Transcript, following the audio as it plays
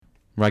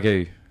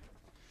Ragu,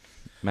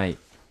 mate,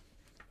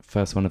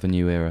 first one of a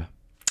new era.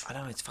 I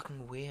know, it's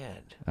fucking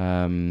weird.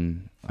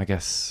 I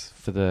guess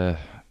for the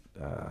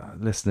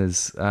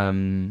listeners,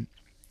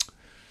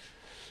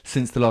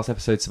 since the last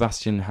episode,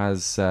 Sebastian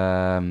has...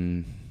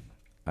 he's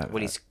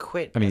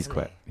quit. I mean, he's hasn't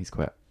quit. He's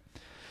quit.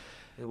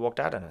 He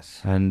walked out on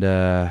us. And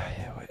we're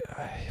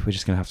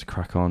just going to have to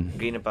crack on.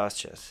 Greener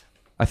pastures.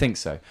 I think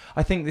so.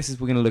 I think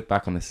we're going to look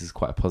back on this as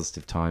quite a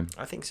positive time.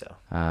 I think so.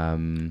 A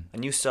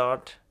new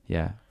start.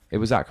 Yeah. It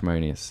was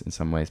acrimonious in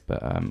some ways,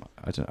 but I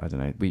don't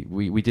know.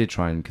 We did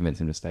try and convince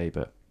him to stay,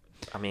 but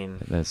I mean,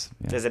 there's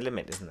a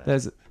limit, isn't there?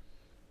 There's...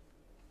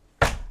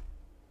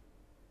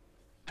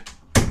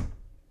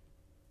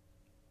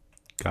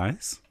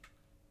 Guys,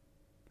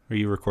 are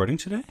you recording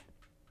today?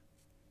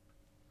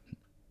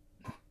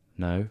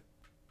 No.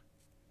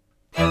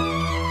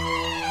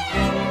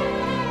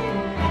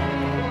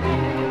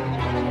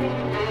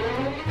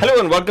 Hello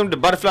and welcome to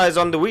Butterflies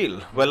on the Wheel,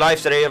 where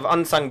life's array of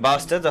unsung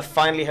bastards are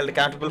finally held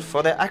accountable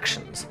for their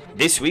actions.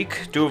 This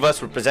week, two of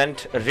us will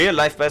present a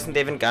real-life person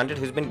they've encountered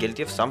who's been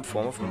guilty of some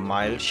form of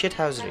mild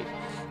shithousery.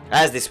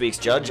 As this week's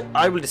judge,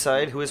 I will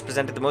decide who has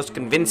presented the most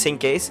convincing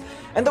case,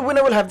 and the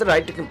winner will have the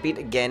right to compete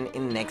again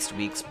in next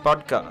week's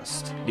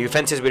podcast. The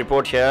offences we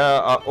report here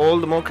are all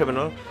the more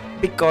criminal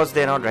because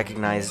they're not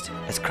recognized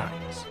as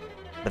crimes.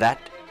 But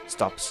that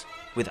stops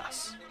with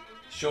us.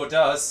 Sure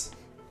does.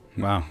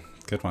 Wow,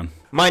 good one.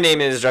 My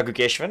name is Raghu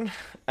Keshwan,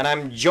 and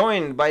I'm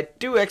joined by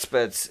two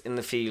experts in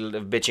the field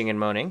of bitching and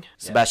moaning,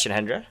 Sebastian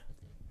Hendra.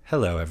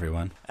 Hello,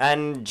 everyone.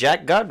 And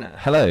Jack Gardner.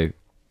 Hello,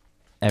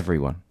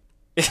 everyone.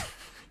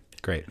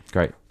 Great.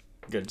 Great.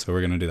 Good. So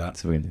we're going to do that.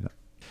 So we're going to do that.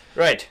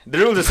 Right, the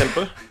rules are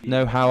simple.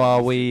 No, how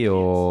are we,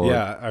 or...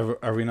 Yeah,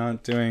 are we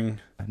not doing...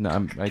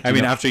 No, I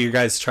mean, after you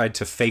guys tried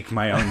to fake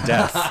my own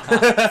death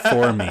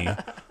for me,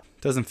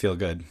 doesn't feel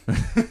good.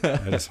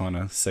 I just want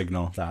to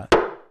signal that.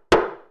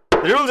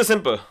 The rules are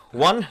simple.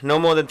 1, no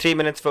more than 3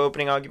 minutes for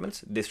opening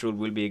arguments. This rule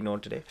will be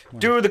ignored today.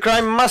 2, the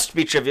crime must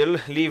be trivial.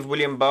 Leave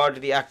William Barr to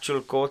the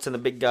actual courts and the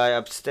big guy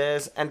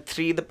upstairs. And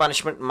 3, the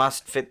punishment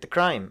must fit the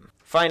crime.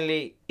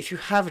 Finally, if you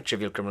have a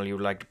trivial criminal you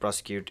would like to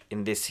prosecute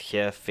in this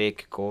here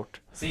fake court...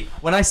 See,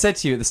 when I said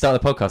to you at the start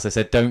of the podcast, I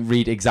said don't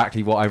read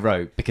exactly what I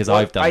wrote because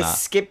I've done that. I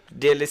skipped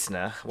Dear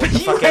Listener. What the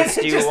fuck else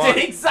do you want?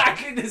 did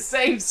exactly the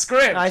same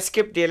script. I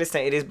skipped Dear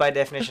Listener. It is by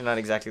definition not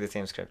exactly the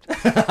same script.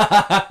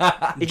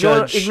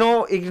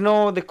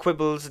 Ignore the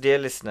quibbles, Dear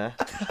Listener.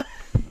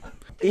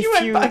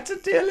 Went back to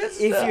Dear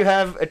Listener. If you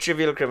have a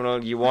trivial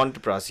criminal you want to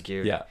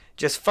prosecute,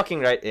 just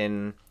fucking write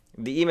in.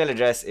 The email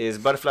address is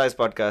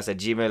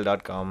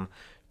butterfliespodcast@gmail.com.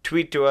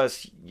 Tweet to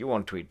us. You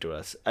won't tweet to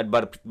us at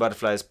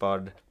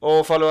butterfliespod,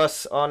 or follow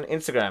us on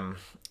Instagram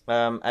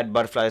at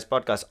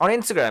butterfliespodcast. On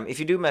Instagram, if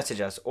you do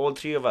message us, all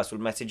three of us will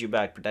message you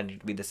back pretending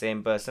to be the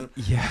same person.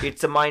 Yeah,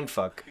 it's a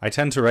mindfuck. I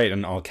tend to write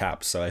in all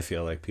caps, so I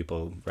feel like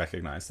people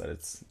recognize that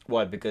it's...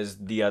 What? Because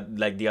the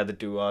other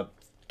two are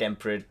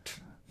temperate,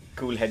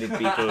 cool-headed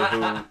people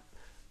who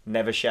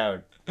never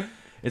shout.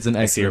 It's an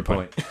excellent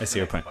point. I see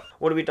your point.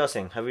 What are we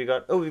tossing? We've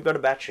got a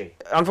battery.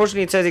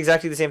 Unfortunately, it says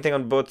exactly the same thing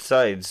on both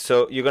sides.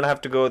 So you're going to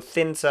have to go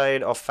thin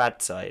side or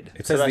fat side.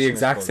 It says the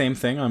exact same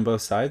thing on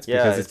both sides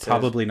because it's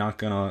probably not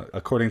going to,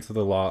 according to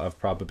the law of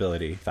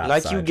probability, fat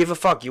like side. You give a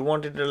fuck. You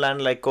wanted to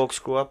land like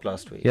corkscrew up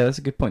last week. Yeah, that's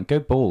a good point. Go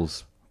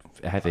balls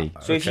heavy.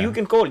 So if you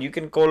can call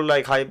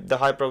like the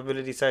high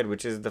probability side,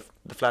 which is the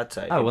flat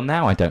side. Oh, well,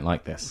 now I don't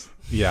like this.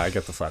 Yeah, I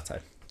get the flat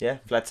side. Yeah,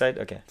 flat side?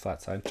 Okay.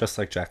 Flat side. Just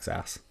like Jack's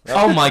ass.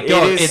 Oh my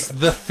god, it's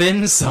the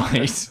thin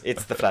side.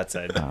 It's the flat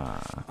side.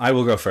 I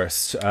will go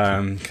first,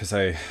 because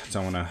I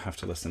don't want to have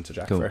to listen to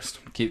Jack first.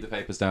 Keep the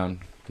papers down,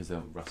 because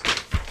they'll rustle.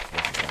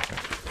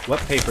 What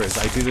papers?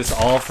 I do this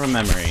all from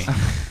memory.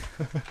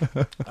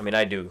 I mean,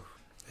 I do.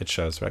 It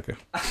shows, Raghu.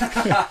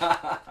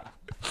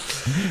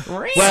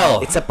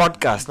 Well, it's a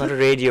podcast, not a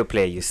radio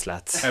play, you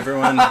sluts.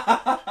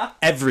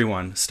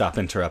 Everyone stop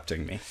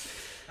interrupting me.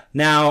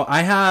 Now,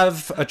 I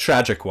have a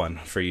tragic one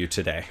for you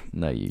today.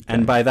 No, you don't.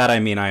 And by that I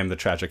mean I am the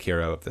tragic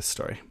hero of this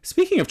story.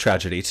 Speaking of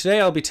tragedy,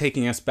 today I'll be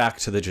taking us back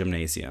to the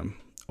gymnasium,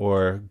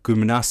 or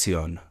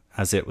gymnasion,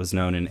 as it was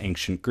known in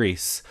ancient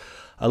Greece,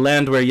 a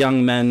land where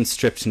young men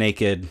stripped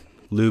naked,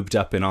 lubed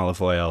up in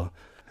olive oil,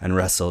 and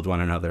wrestled one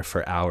another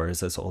for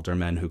hours as older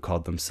men who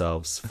called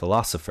themselves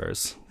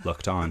philosophers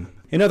looked on.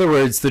 In other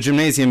words, the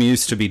gymnasium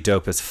used to be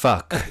dope as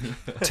fuck.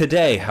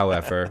 Today,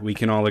 however, we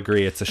can all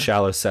agree it's a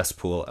shallow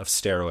cesspool of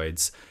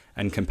steroids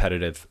and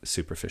competitive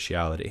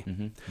superficiality.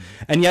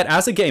 And yet,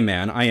 as a gay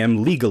man, I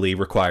am legally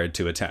required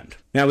to attend.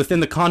 Now, within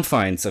the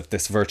confines of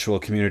this virtual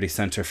community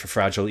center for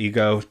fragile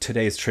ego,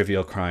 today's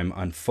trivial crime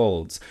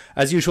unfolds.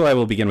 As usual, I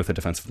will begin with a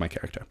defense of my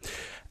character.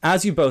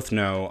 As you both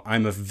know,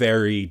 I'm a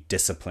very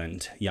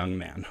disciplined young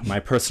man. My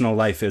personal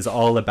life is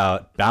all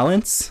about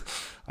balance.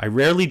 I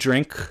rarely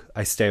drink,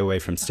 I stay away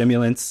from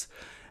stimulants,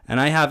 and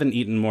I haven't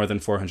eaten more than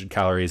 400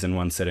 calories in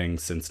one sitting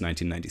since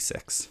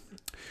 1996.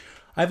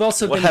 I've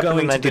also been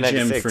going to the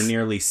gym for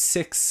nearly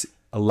 6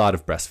 A lot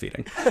of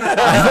breastfeeding.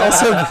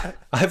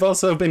 I've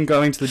also been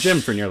going to the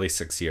gym for nearly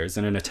 6 years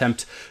in an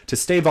attempt to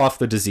stave off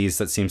the disease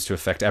that seems to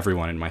affect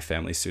everyone in my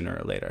family sooner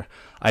or later.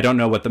 I don't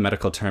know what the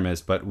medical term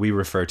is, but we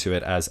refer to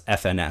it as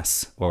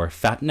FNS, or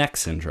fat neck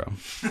syndrome.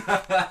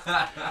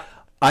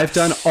 I've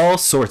done all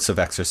sorts of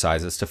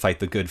exercises to fight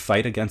the good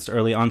fight against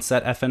early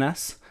onset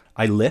FNS.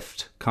 I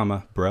lift,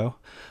 bro.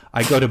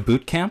 I go to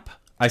boot camp.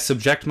 I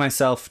subject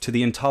myself to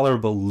the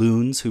intolerable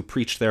loons who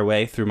preach their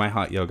way through my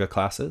hot yoga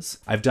classes.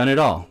 I've done it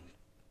all.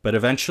 But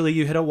eventually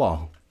you hit a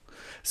wall.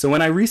 So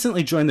when I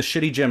recently joined the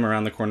shitty gym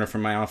around the corner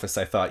from my office,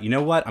 I thought, you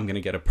know what? I'm going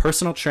to get a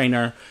personal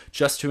trainer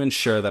just to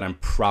ensure that I'm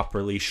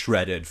properly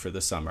shredded for the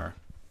summer,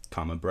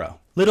 bro.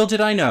 Little did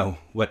I know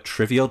what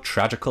trivial,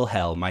 tragical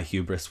hell my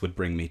hubris would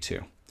bring me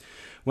to.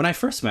 When I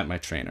first met my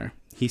trainer,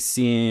 he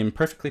seemed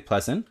perfectly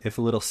pleasant, if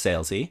a little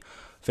salesy,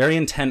 very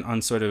intent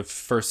on sort of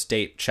first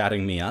date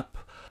chatting me up.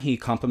 He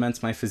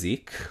compliments my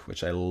physique,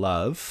 which I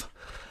love.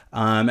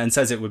 And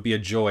says it would be a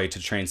joy to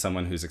train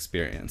someone who's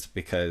experienced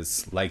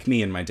because, like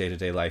me in my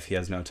day-to-day life, he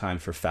has no time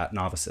for fat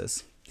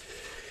novices.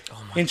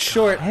 In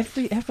short,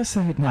 every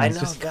episode now is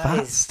just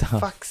fat stuff.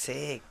 Fuck's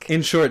sake.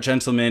 In short,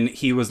 gentlemen,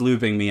 he was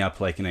lubing me up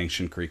like an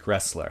ancient Greek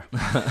wrestler.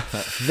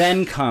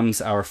 Then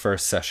comes our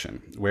first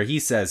session, where he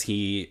says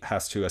he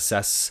has to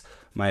assess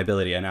my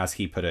ability, and as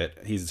he put it,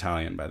 he's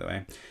Italian, by the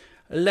way.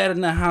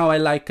 Learn how I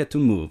like to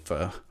move.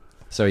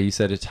 Sorry, you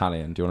said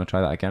Italian. Do you want to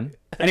try that again?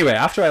 Anyway,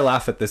 after I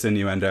laugh at this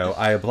innuendo,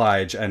 I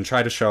oblige and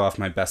try to show off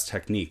my best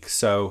technique.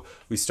 So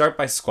we start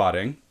by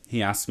squatting.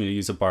 He asks me to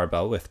use a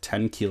barbell with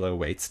 10 kilo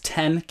weights.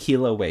 10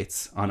 kilo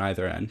weights on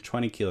either end.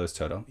 20 kilos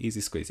total.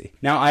 Easy squeezy.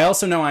 Now, I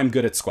also know I'm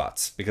good at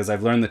squats because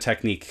I've learned the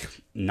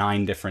technique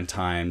 9 different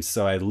times.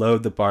 So I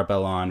load the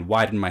barbell on,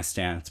 widen my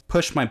stance,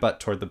 push my butt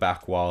toward the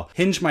back wall,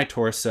 hinge my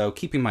torso,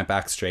 keeping my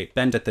back straight,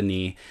 bend at the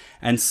knee,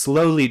 and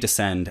slowly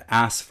descend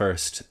ass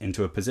first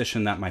into a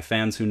position that my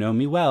fans who know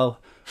me well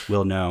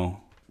will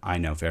know I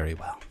know very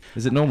well.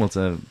 Is it normal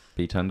to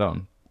be turned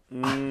on?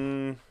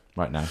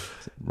 Right now,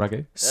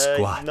 Ragu?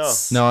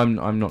 Squats. No,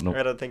 I'm not.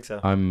 I don't think so.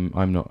 I'm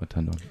not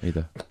turned on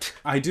either.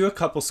 I do a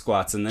couple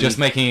squats and then Just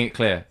making it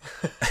clear.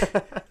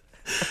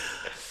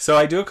 So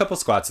I do a couple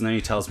squats and then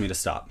he tells me to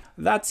stop.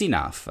 That's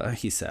enough,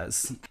 he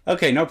says.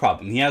 Okay, no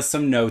problem. He has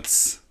some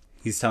notes.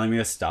 He's telling me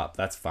to stop.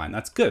 That's fine.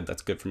 That's good.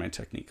 That's good for my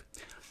technique.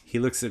 He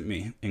looks at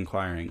me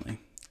inquiringly.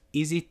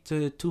 Is it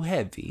too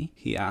heavy?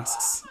 He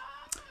asks.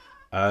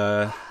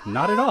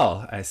 Not at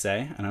all, I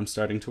say, and I'm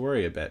starting to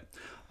worry a bit.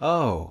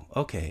 Oh,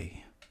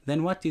 okay.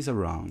 Then what is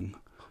wrong?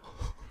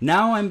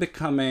 Now I'm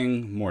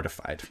becoming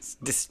mortified.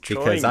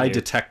 Destroying because I you.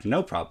 detect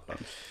no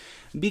problem.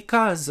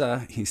 Because,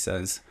 he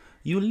says,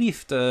 you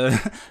lift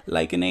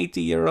like an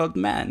 80-year-old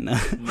man.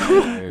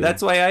 No.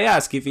 That's why I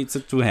ask if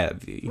it's too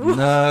heavy.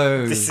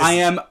 No. I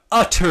am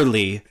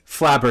utterly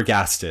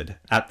flabbergasted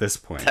at this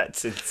point.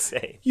 That's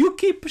insane. You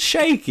keep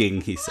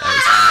shaking, he says,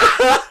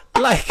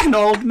 like an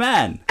old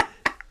man.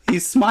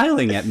 He's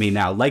smiling at me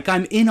now, like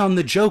I'm in on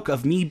the joke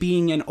of me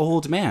being an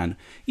old man.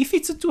 If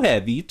it's too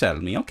heavy, you tell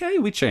me. Okay,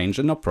 we change,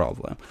 no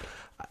problem.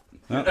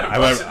 I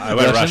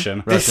went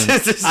Russian.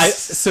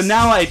 So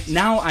now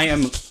I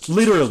am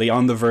literally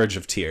on the verge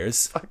of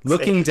tears,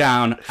 looking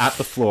down at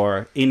the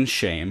floor in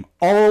shame.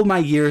 All my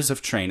years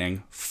of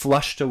training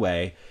flushed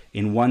away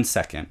in 1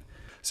 second.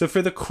 So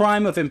for the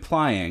crime of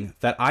implying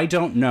that I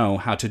don't know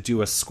how to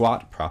do a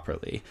squat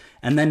properly,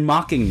 and then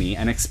mocking me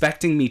and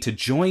expecting me to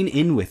join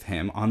in with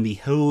him on the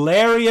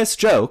hilarious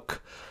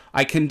joke,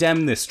 I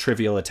condemn this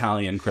trivial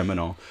Italian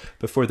criminal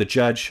before the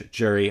judge,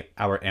 jury,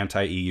 our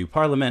anti-EU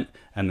parliament,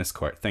 and this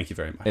court. Thank you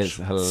very much. It's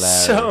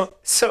hilarious.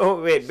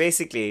 So wait,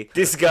 basically,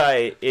 this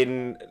guy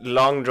in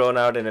long drawn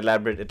out and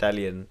elaborate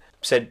Italian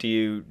said to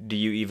you, "Do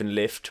you even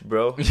lift,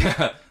 bro?"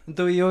 Yeah.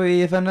 Do you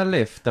even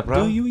lift,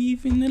 bro? Do you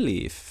even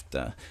lift?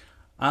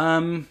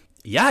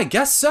 Yeah, I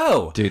guess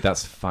so. Dude,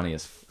 that's funny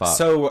as fuck.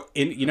 So,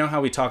 you know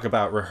how we talk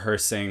about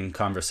rehearsing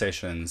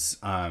conversations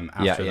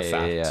after the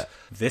fact? Yeah.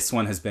 This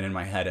one has been in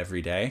my head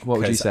every day. What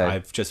would you say?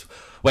 I've just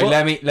Wait,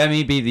 let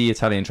me be the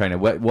Italian trainer.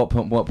 What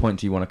point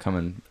do you want to come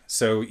and...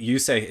 So you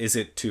say, is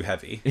it too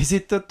heavy? Is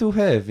it too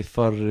heavy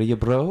for you,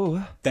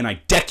 bro? Then I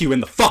deck you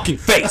in the fucking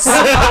face!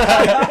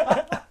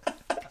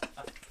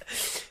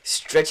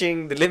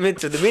 Stretching the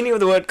limits of the meaning of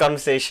the word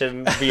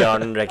conversation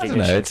beyond recognition.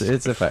 No,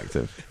 it's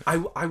effective.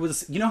 I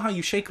was, you know how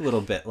you shake a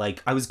little bit?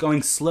 Like, I was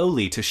going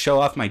slowly to show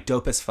off my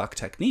dope as fuck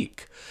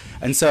technique.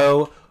 And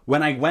so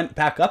when I went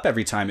back up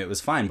every time, it was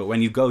fine. But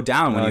when you go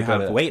down, when you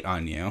have weight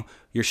on you,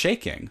 you're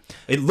shaking.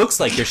 It looks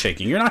like you're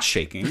shaking. You're not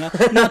shaking.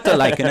 Not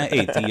like an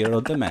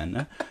 80-year-old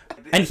man.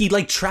 And he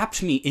like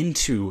trapped me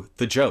into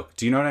the joke.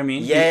 Do you know what I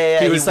mean? Yeah.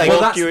 He was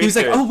like, he was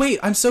like, oh wait,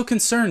 I'm so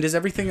concerned. Is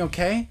everything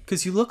okay?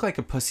 Because you look like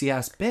a pussy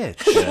ass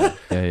bitch.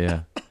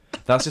 Yeah.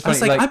 That's just I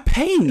funny. was like, I'm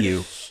paying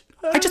you.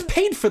 I just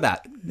paid for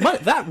that.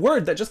 That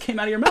word that just came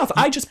out of your mouth.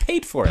 I just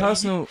paid for it.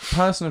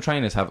 Personal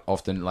trainers have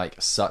often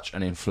like such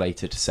an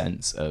inflated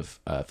sense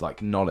of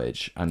like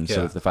knowledge and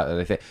sort of the fact that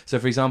they think. So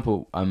for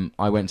example,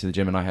 I went to the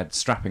gym and I had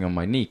strapping on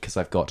my knee because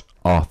I've got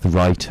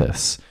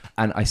arthritis,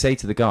 and I say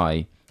to the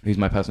guy, who's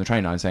my personal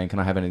trainer, I'm saying,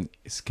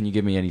 can you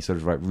give me any sort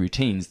of like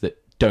routines that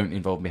don't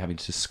involve me having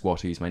to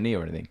squat or use my knee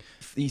or anything?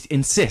 He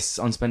insists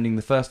on spending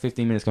the first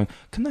 15 minutes going,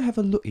 can I have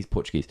a look? He's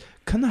Portuguese.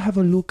 Can I have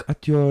a look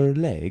at your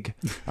leg?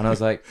 And I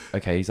was like,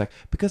 okay. He's like,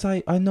 because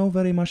I know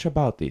very much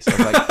about this. I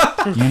was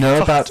like, you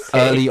know about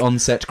early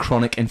onset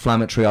chronic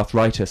inflammatory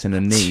arthritis in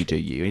a knee, do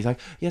you? He's like,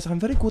 yes, I'm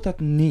very good at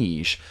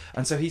niche.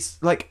 And so he's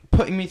like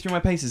putting me through my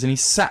paces, and he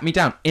sat me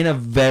down in a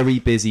very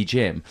busy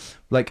gym,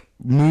 like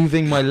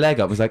moving my leg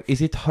up. I was like, is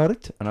it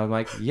hurt? And I was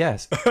like,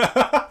 yes.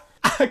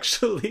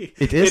 Actually,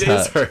 it is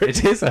hurt.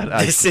 It is hurt.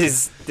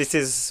 This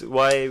is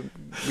why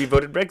we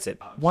voted Brexit.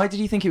 Why did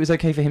you think it was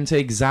okay for him to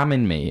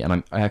examine me? And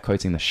I'm air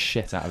quoting the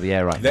shit out of the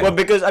air right now. Well,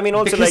 because I mean,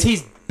 also because like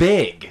he's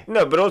big.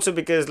 No, but also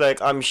because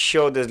like I'm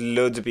sure there's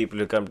loads of people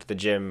who come to the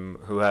gym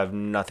who have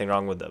nothing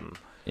wrong with them.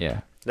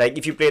 Yeah. Like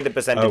if you play the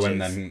percentages. Oh,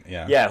 and then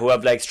yeah, who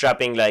have like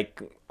strapping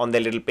like on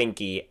their little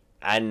pinky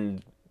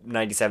and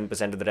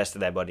 97% of the rest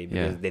of their body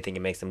because they think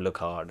it makes them look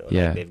hard, or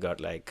like they've got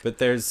like. But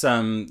there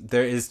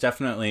is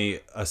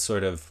definitely a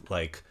sort of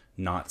like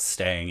not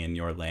staying in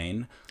your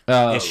lane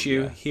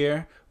issue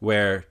here,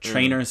 where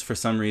trainers for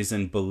some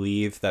reason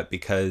believe that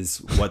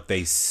because what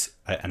they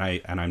and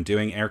I'm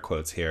doing air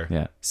quotes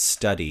here,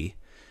 study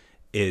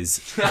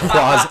is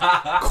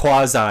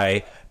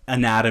quasi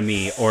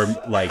anatomy or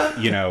like,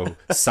 you know,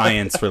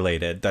 science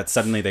related, that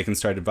suddenly they can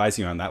start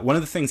advising you on that. One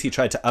of the things he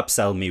tried to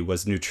upsell me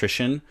was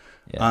nutrition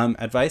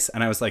advice,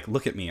 and I was like,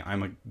 look at me,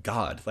 I'm a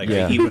god, like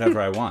I eat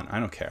whatever I want, I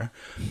don't care,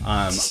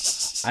 I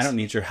don't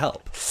need your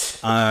help,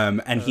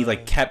 and he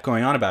like kept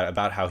going on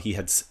about how he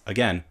had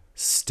again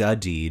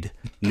studied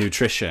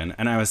nutrition,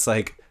 and I was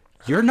like,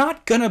 you're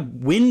not gonna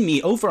win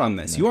me over on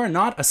this. You are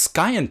not a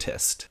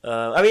scientist.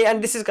 I mean,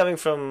 and this is coming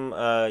from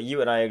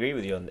you, and I agree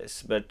with you on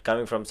this, but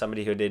coming from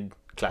somebody who did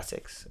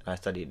classics, I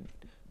studied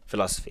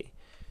philosophy,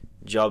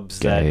 jobs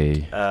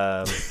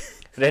that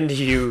render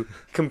you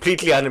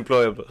completely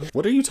unemployable.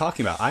 What are you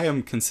talking about? I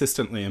am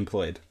consistently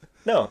employed.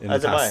 No, in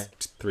as the am I.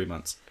 past 3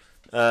 months.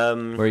 Where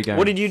are you going?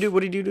 What did you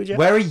do, Jeff?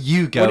 Where are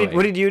you going?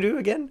 What did you do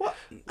again? What?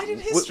 I did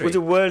history. Was it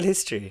world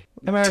history?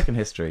 American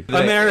history.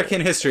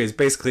 American history is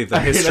basically the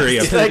history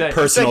of like,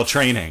 personal like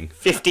training.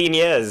 15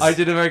 years. I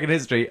did American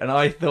history, and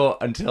I thought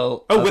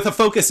until... with a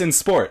focus in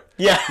sport.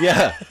 Yeah.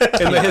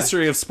 In the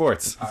history of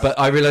sports. But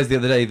I realised the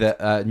other day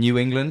that New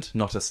England,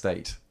 not a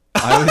state.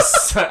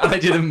 I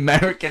did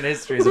American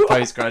history as a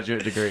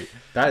postgraduate degree.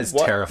 That is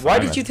terrifying. Why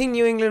did you think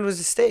New England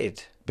was a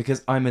state?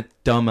 Because I'm a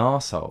dumb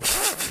arsehole.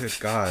 Good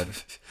God.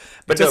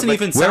 But it doesn't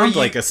even sound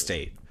like a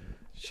state.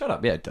 Shut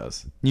up. Yeah, it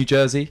does. New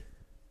Jersey,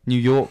 New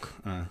York.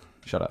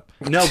 Shut up.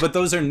 No, but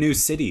those are new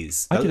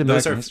cities. I did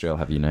American history, I'll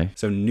have you know.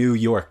 So New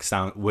York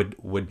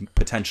would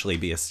potentially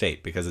be a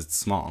state because it's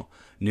small.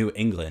 New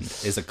England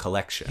is a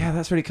collection. Yeah,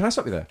 that's really... Can I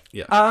stop you there?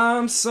 Yeah.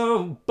 I'm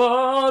so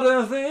bored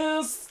of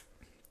this.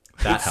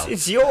 That helps.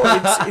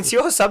 It's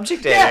your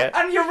subject area.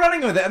 Yeah, and you're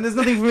running with it, and there's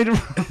nothing for me to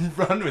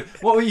run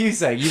with. What were you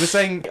saying? You were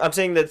saying... I'm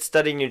saying that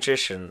studying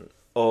nutrition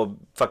or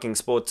fucking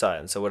sports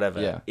science or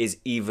whatever is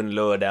even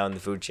lower down the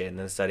food chain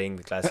than studying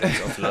the classics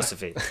or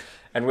philosophy.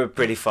 And we're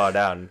pretty far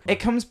down. It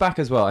comes back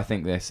as well, I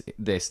think,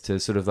 this to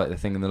sort of like the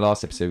thing in the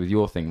last episode with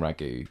your thing,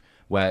 Raghu,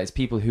 where it's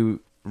people who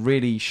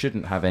really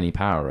shouldn't have any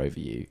power over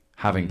you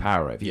having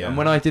power over you. And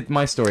when I did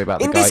my story about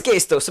the guy... In this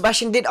case, though,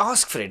 Sebastian did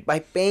ask for it by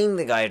paying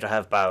the guy to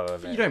have power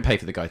over it. You don't pay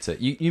for the guy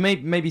to... You may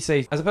maybe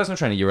say, as a personal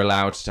trainer, you're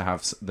allowed to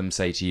have them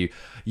say to you,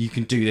 you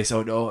can do this,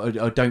 or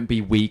don't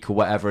be weak, or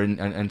whatever,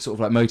 and sort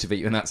of like motivate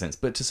you in that sense.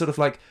 But to sort of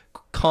like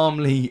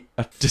calmly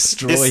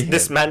destroy him.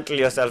 Dismantle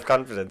your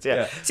self-confidence,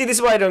 yeah. See, this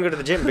is why I don't go to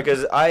the gym,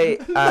 because I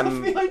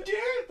am... the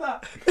idea of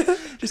that.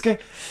 Just go,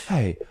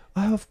 hey,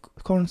 I have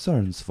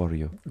concerns for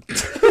you.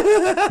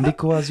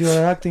 Because you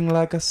are acting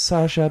like a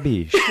Sasha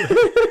Beach.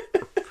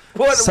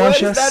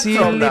 Sasha is that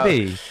from now?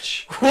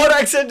 Beach. What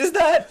accent is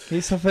that?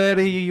 He's a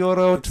very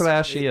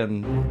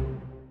Euro-trashian.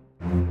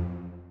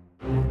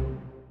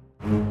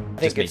 I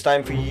think it's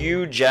time for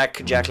you,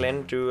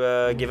 Jacqueline,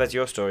 to give us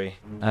your story.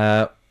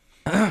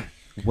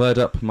 Word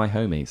up, my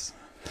homies.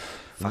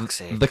 Fuck's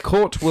sake. The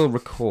court will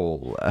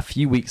recall a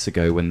few weeks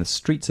ago when the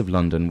streets of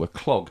London were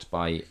clogged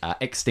by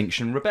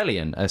Extinction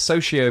Rebellion, a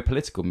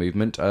socio-political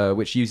movement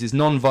which uses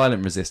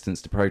non-violent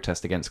resistance to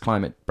protest against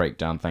climate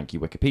breakdown. Thank you,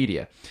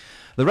 Wikipedia.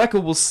 The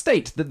record will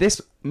state that this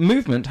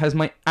movement has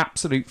my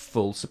absolute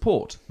full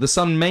support. The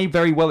sun may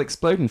very well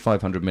explode in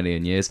 500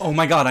 million years. Oh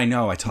my God, I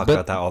know. I talk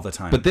about that all the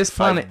time. But this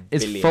planet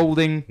is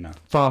folding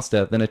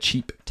faster than a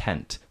cheap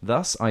tent.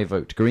 Thus, I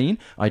vote green,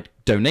 I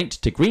donate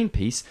to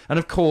Greenpeace, and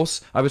of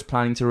course, I was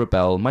planning to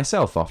rebel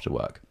myself after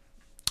work.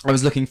 I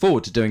was looking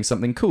forward to doing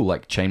something cool,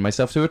 like chain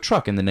myself to a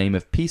truck in the name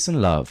of peace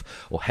and love,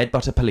 or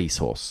headbutt a police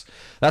horse.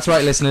 That's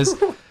right, listeners.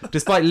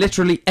 Despite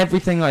literally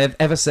everything I have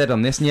ever said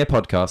on this near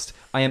podcast,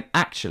 I am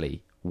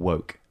actually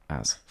woke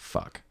as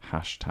fuck.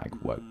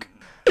 Hashtag woke.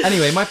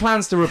 Anyway, my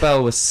plans to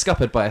rebel were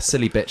scuppered by a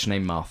silly bitch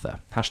named Martha.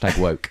 Hashtag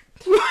woke.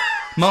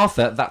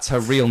 Martha, that's her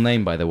real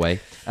name, by the way,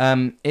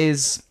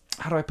 is...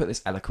 How do I put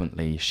this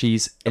eloquently?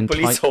 She's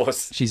police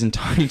horse. She's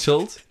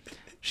entitled.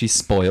 She's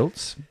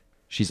spoilt.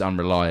 She's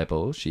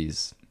unreliable.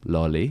 She's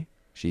lolly.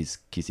 She's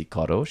kissy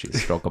cuddle.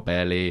 She's stroke her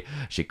belly.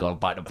 She go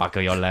bite the back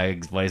of your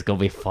legs, but it's gonna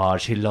be fun.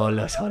 She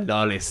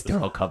lolly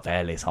stroke her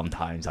belly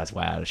sometimes as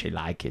well. She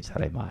like it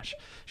very much.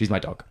 She's my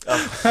dog.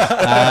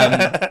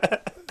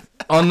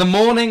 On the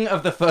morning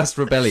of the first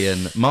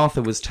rebellion,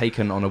 Martha was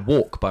taken on a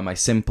walk by my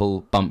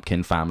simple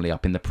bumpkin family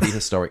up in the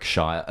prehistoric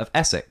Shire of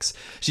Essex.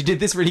 She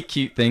did this really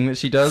cute thing that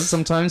she does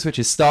sometimes, which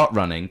is start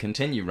running,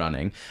 continue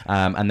running,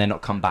 and then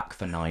not come back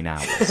for 9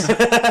 hours.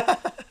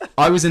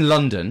 I was in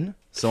London,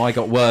 so I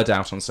got word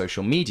out on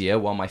social media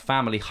while my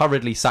family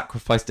hurriedly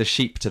sacrificed a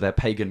sheep to their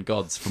pagan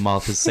gods for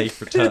Martha's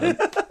safe return.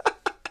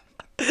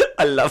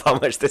 I love how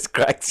much this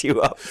cracks you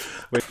up.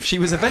 She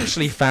was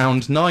eventually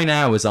found 9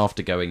 hours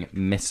after going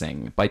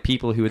missing by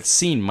people who had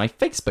seen my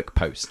Facebook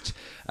post,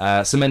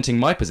 cementing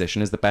my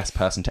position as the best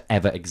person to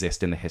ever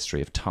exist in the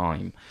history of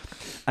time.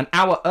 An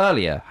hour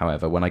earlier,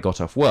 however, when I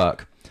got off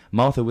work,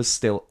 Martha was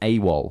still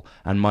AWOL,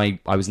 and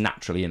I was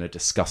naturally in a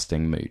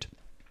disgusting mood.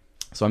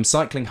 So I'm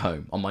cycling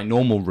home on my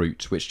normal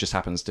route, which just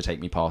happens to take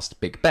me past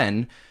Big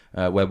Ben,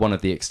 where one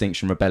of the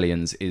Extinction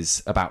Rebellions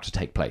is about to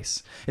take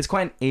place. It's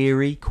quite an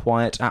eerie,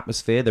 quiet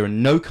atmosphere. There are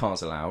no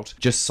cars allowed,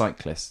 just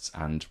cyclists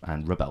and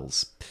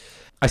rebels.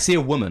 I see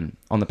a woman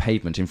on the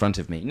pavement in front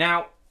of me.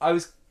 Now, I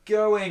was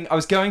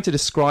going to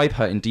describe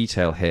her in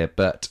detail here,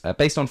 but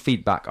based on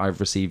feedback I've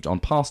received on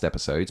past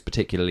episodes,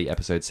 particularly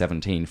episode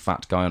 17,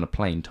 Fat Guy on a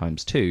Plane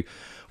 ×2,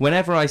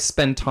 whenever I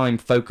spend time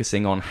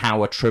focusing on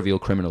how a trivial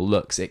criminal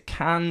looks, it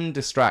can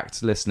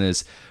distract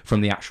listeners from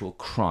the actual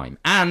crime,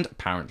 and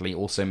apparently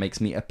also makes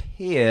me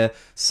appear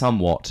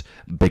somewhat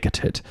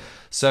bigoted.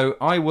 So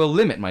I will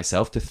limit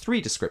myself to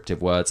 3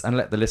 descriptive words and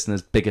let the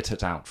listeners bigot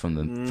it out from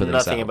them for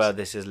themselves. Nothing about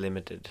this is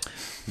limited.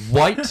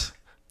 White,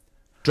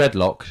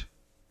 dreadlocked,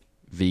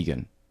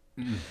 vegan.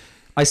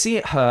 I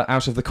see her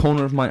out of the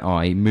corner of my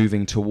eye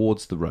moving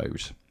towards the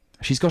road.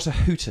 She's got a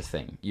hooter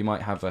thing you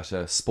might have at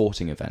a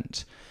sporting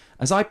event.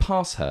 As I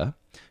pass her,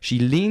 she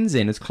leans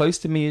in as close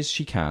to me as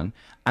she can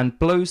and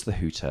blows the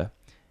hooter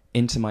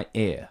into my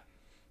ear.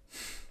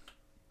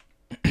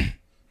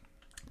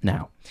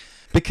 Now,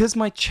 because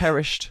my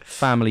cherished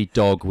family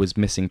dog was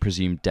missing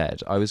presumed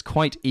dead, I was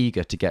quite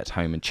eager to get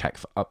home and check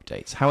for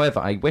updates. However,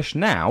 I wish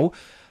now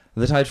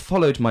that I'd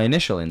followed my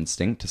initial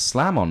instinct to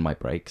slam on my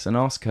brakes and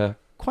ask her,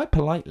 quite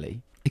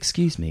politely,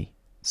 "Excuse me,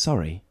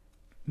 sorry,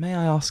 may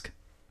I ask,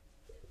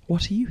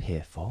 what are you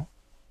here for?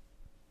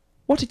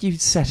 What did you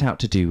set out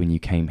to do when you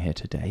came here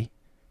today,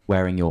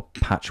 wearing your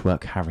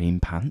patchwork harem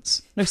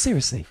pants? No,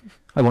 seriously,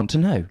 I want to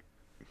know.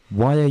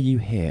 Why are you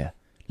here?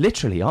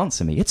 Literally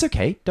answer me. It's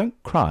okay,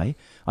 don't cry.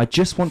 I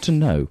just want to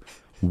know,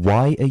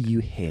 why are you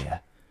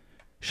here?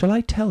 Shall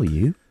I tell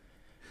you?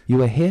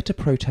 You are here to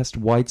protest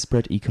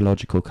widespread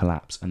ecological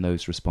collapse and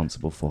those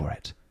responsible for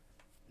it.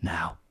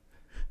 Now,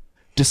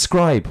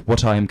 describe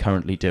what I am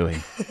currently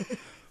doing.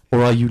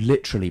 Or are you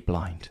literally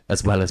blind,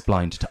 as well as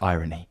blind to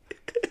irony?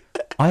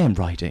 I am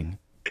riding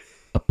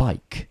a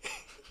bike.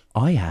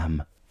 I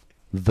am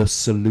the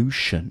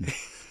solution.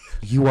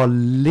 You are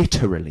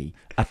literally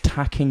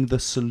attacking the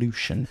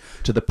solution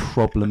to the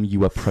problem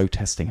you are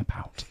protesting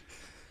about.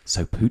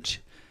 So put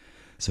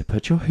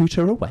your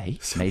hooter away.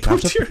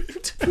 Put your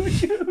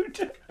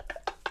hooter.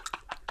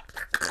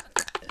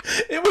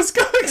 It was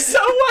going so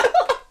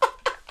well.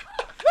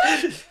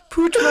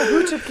 Put my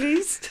hooter,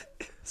 please.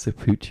 So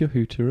put your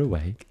hooter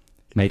away.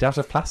 Made out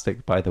of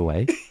plastic, by the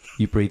way.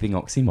 You breathing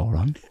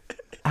oxymoron.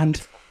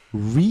 And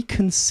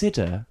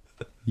reconsider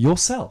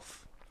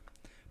yourself.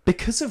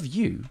 Because of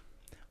you,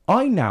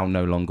 I now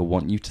no longer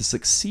want you to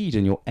succeed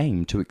in your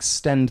aim to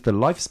extend the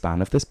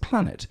lifespan of this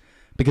planet.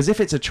 Because if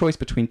it's a choice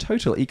between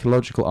total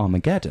ecological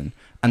Armageddon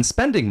and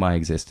spending my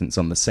existence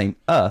on the same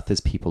Earth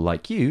as people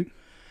like you,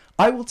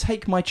 I will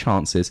take my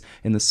chances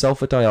in the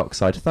sulfur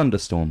dioxide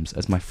thunderstorms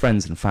as my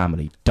friends and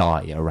family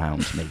die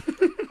around me.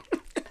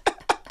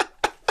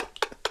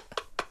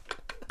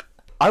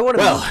 I want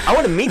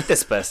to meet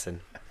this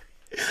person.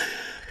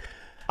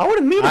 I want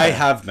to meet her. I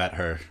have met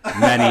her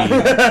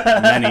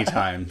many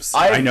times.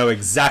 I know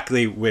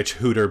exactly which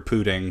hooter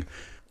pooting.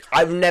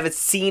 I've never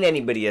seen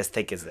anybody as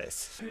thick as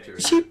this.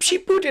 She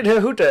pooted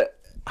her hooter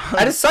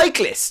at a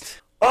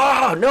cyclist.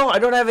 Oh, no, I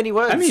don't have any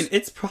words. I mean,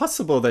 it's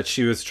possible that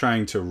she was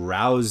trying to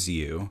rouse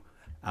you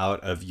out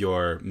of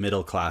your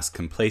middle-class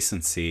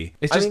complacency.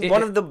 It's just,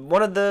 one of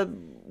the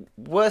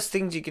worst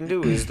things you can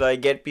do is like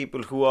get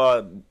people who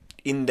are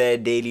in their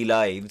daily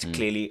lives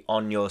clearly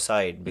on your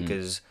side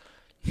because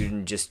you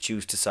didn't just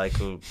choose to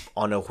cycle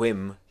on a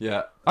whim.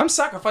 Yeah. I'm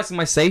sacrificing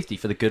my safety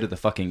for the good of the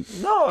fucking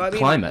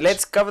climate.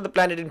 Let's cover the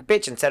planet in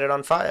pitch and set it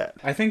on fire.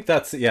 I think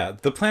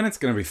the planet's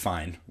going to be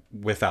fine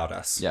without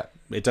us. Yeah.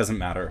 It doesn't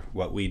matter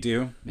what we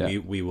do. Yeah.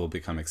 We will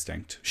become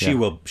extinct. She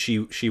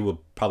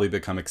will probably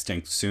become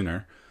extinct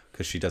sooner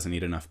because she doesn't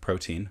eat enough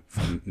protein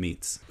from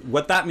meats.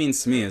 What that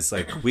means to me is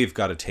like we've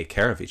got to take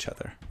care of each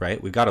other,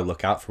 right? We've got to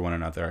look out for one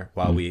another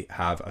while we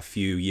have a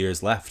few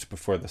years left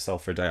before the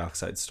sulfur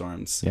dioxide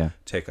storms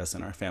take us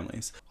and our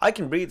families. I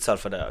can breathe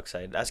sulfur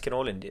dioxide, as can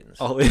all Indians.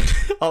 All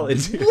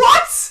Indians.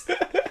 What?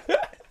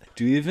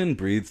 Do you even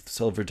breathe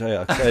sulfur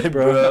dioxide,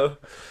 bro?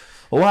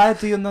 Why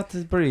do you not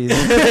breathe?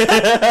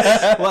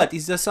 What,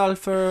 is the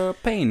sulfur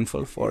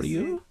painful for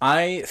you?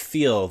 I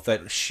feel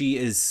that she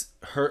is,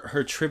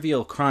 her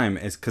trivial crime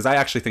is, because I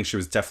actually think she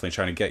was definitely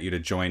trying to get you to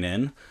join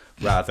in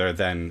rather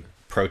than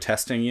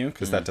protesting you,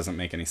 because that doesn't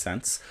make any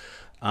sense.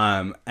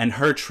 And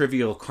her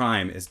trivial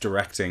crime is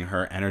directing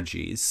her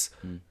energies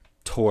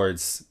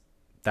towards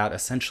that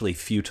essentially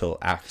futile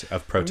act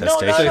of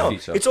protestation. No.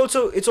 It's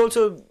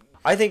also,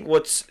 I think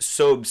what's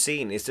so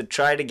obscene is to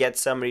try to get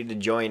somebody to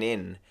join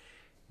in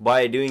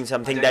by doing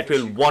something that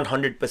will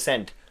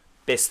 100%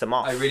 piss them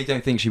off. I really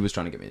don't think she was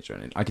trying to get me to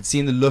join in. I could see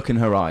in the look in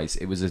her eyes,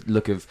 it was a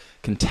look of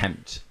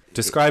contempt.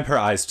 Describe her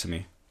eyes to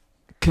me.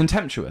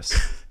 Contemptuous.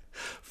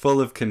 Full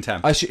of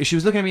contempt. She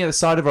was looking at me at the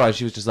side of her eyes.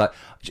 She was just like,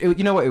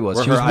 you know what it was?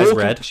 Were She her was eyes walking,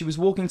 red? She was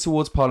walking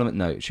towards Parliament.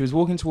 No, she was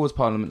walking towards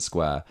Parliament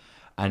Square,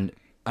 and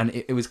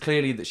it was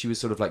clearly that she was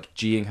sort of like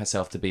G'ing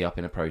herself to be up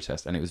in a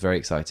protest, and it was very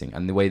exciting.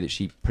 And the way that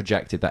she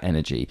projected that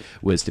energy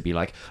was to be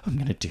like, I'm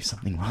going to do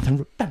something rather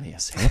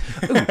rebellious here.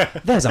 Ooh,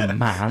 there's a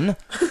man.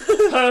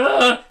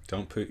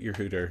 Don't put your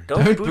hooter.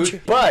 Don't put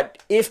your...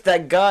 But if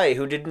that guy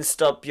who didn't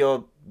stop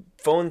your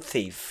phone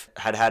thief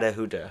had a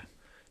hooter,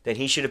 then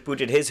he should have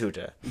pooted his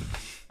hooter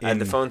at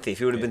the phone thief.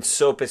 He would have been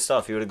so pissed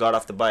off. He would have got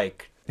off the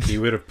bike. He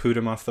would have pooed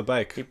him off the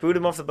bike. He pooed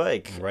him off the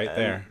bike. Right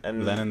there.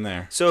 And then and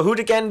there. So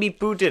hooter can be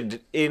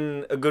pooted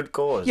in a good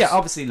cause. Yeah,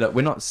 obviously, look,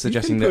 we're not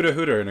suggesting you can that... put a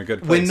hooter in a good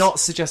place. We're not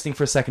suggesting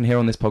for a second here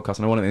on this podcast,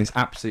 and I want to make this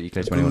absolutely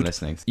clear to anyone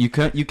listening. You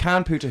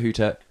can poot a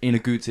hooter in a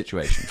good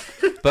situation,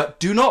 but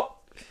do not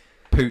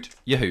poot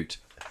your hoot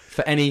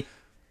for any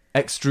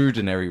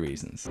extraordinary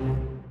reasons.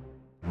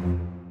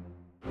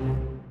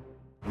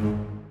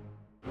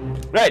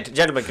 Right,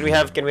 gentlemen, can we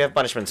have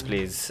punishments,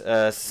 please?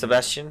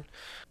 Sebastian?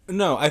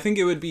 No, I think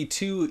it would be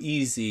too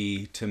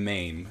easy to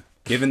maim,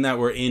 given that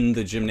we're in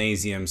the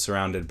gymnasium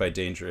surrounded by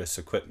dangerous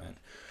equipment.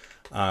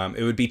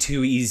 It would be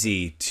too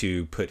easy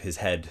to put his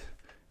head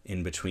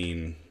in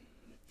between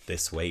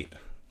this weight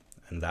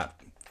and that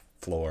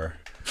floor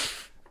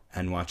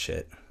and watch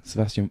it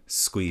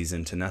squeeze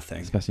into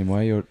nothing. Sebastian,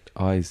 why are your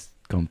eyes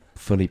gone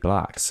fully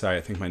black? Sorry,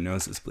 I think my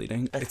nose is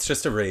bleeding. It's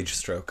just a rage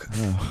stroke.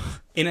 Oh.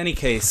 In any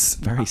case...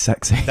 Very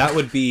sexy. That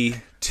would be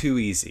too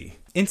easy.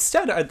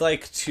 Instead, I'd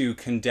like to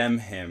condemn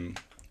him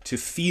to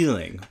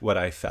feeling what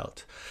I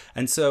felt.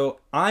 And so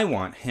I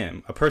want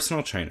him, a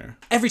personal trainer,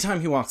 every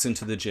time he walks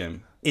into the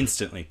gym,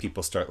 instantly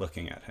people start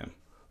looking at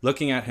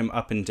him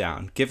up and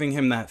down, giving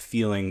him that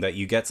feeling that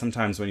you get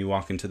sometimes when you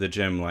walk into the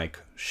gym, like,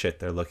 shit,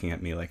 they're looking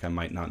at me like I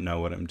might not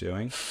know what I'm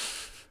doing.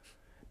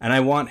 And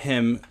I want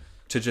him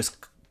to just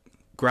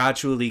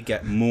gradually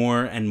get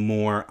more and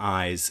more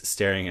eyes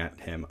staring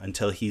at him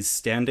until he's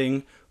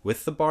standing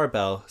with the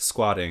barbell,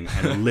 squatting,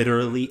 and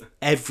literally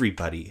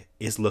everybody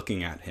is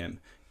looking at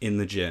him in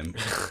the gym,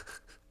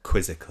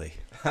 quizzically.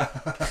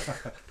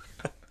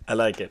 I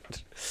like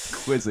it.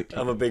 Quizzically.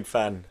 I'm a big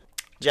fan.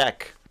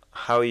 Jack,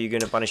 how are you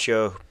going to punish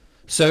your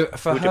So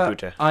for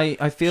her,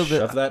 I feel that...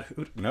 Shove that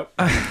hooter... Nope.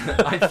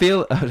 I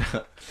feel...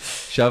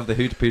 Shove the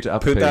hooter pooter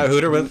up. Put that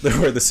hooter where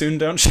the soon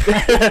don't shove.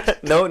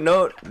 No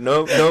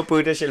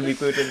pooter shall be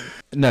pooted.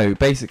 No,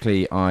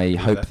 basically, I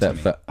hope that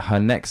for her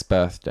next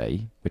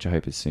birthday, which I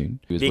hope is soon...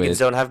 Vegans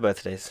don't have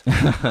birthdays.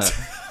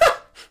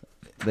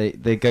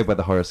 They go by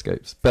the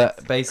horoscopes.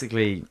 But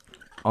basically,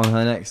 on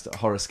her next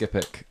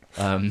horoscopic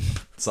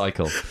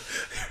cycle...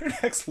 Her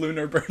next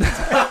lunar birthday.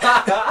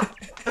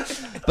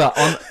 But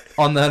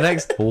on the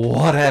next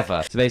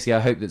whatever. So basically, I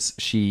hope that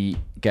she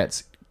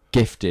gets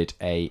gifted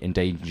a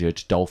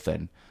endangered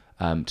dolphin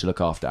to look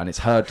after, and it's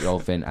her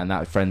dolphin, and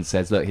that friend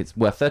says, look, it's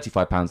worth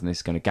 £35 and this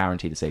is going to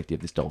guarantee the safety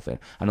of this dolphin.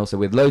 And also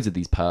with loads of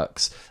these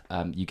perks,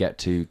 you get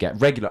to get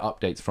regular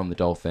updates from the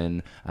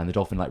dolphin, and the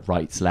dolphin like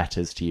writes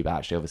letters to you, but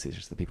actually obviously it's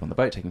just the people on the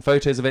boat taking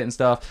photos of it and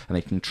stuff, and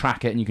they can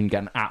track it, and you can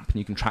get an app and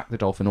you can track the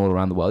dolphin all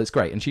around the world. It's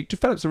great. And she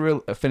develops a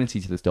real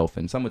affinity to this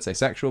dolphin. Some would say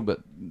sexual, but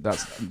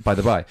that's by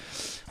the by.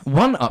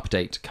 One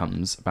update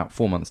comes about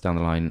 4 months down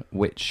the line,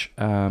 which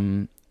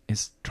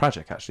is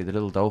tragic actually. The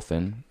little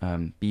dolphin,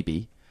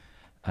 BB,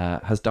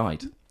 has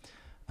died,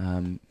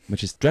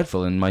 which is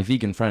dreadful, and my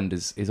vegan friend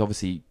is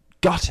obviously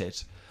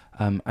gutted,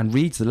 and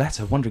reads the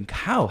letter wondering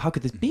how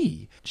could this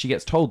be. She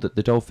gets told that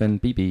the dolphin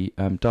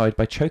BB died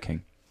by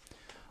choking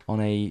on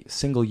a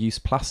single-use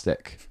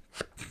plastic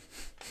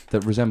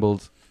that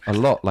resembled a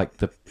lot like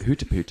the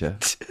hooter pooter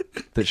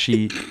that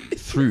she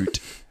threw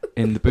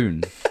in the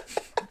boon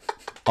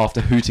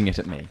after hooting it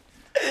at me,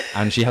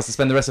 and she has to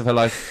spend the rest of her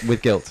life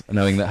with guilt,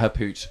 knowing that her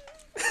poot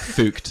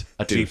fooked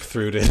a doof.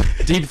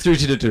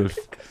 Deep-throated a doof.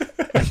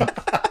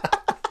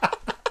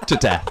 To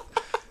death.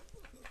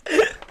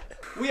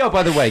 We are,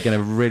 by the way, going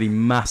to really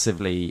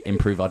massively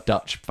improve our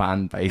Dutch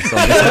fan base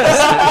on this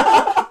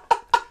episode.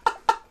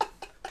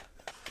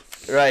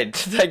 Right.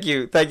 Thank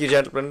you,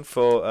 gentlemen,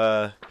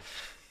 for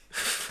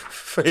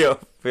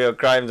your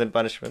crimes and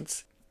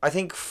punishments. I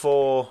think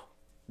for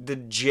the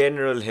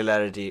general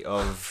hilarity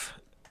of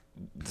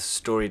the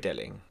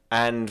storytelling,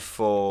 and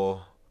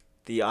for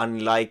the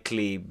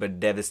unlikely but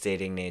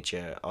devastating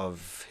nature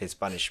of his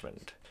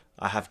punishment,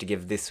 I have to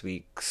give this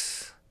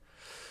week's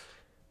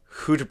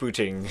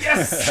Hooter-booting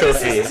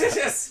trophy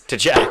to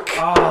Jack.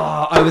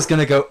 Oh, I was going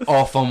to go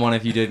off on one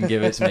if you didn't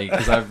give it to me,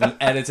 because I've been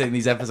editing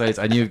these episodes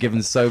and you've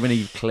given so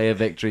many clear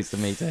victories to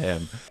me to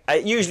him.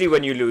 Usually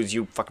when you lose,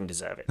 you fucking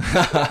deserve it.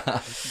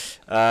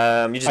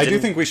 I do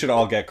think we should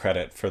all get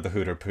credit for the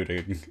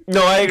hooter-pooting.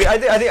 No, I agree.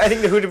 I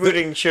think the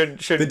hooter-booting should...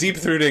 The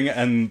deep-throating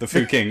and the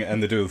fuking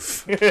and the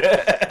doof.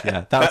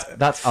 Yeah, that's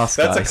us,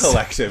 guys. That's a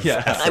collective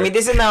effort. I mean,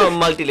 this is now a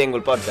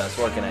multilingual podcast.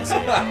 What can I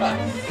say?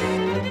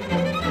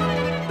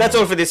 That's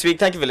all for this week.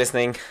 Thank you for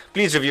listening.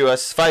 Please review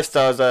us. 5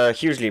 stars are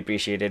hugely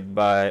appreciated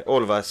by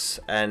all of us,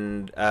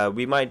 and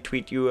we might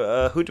tweet you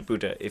a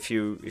hooter-pooter if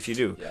you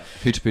do. Yeah.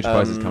 Hooter-pooter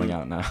prize is coming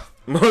out now.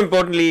 More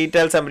importantly,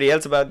 tell somebody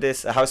else about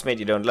this, a housemate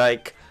you don't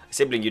like, a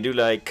sibling you do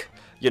like,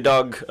 your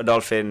dog, a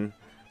dolphin.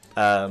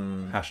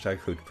 Hashtag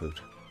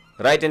hoot-poot.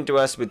 Write into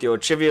us with your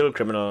trivial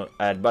criminal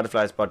at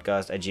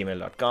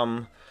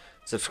butterfliespodcast@gmail.com.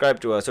 Subscribe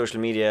to our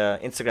social media.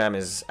 Instagram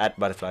is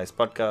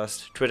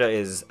 @butterfliespodcast. Twitter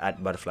is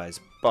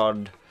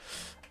 @butterfliespod.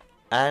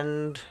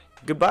 And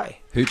goodbye.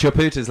 Hoot your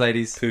pooters,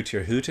 ladies. Poot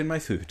your hoot in my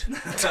food.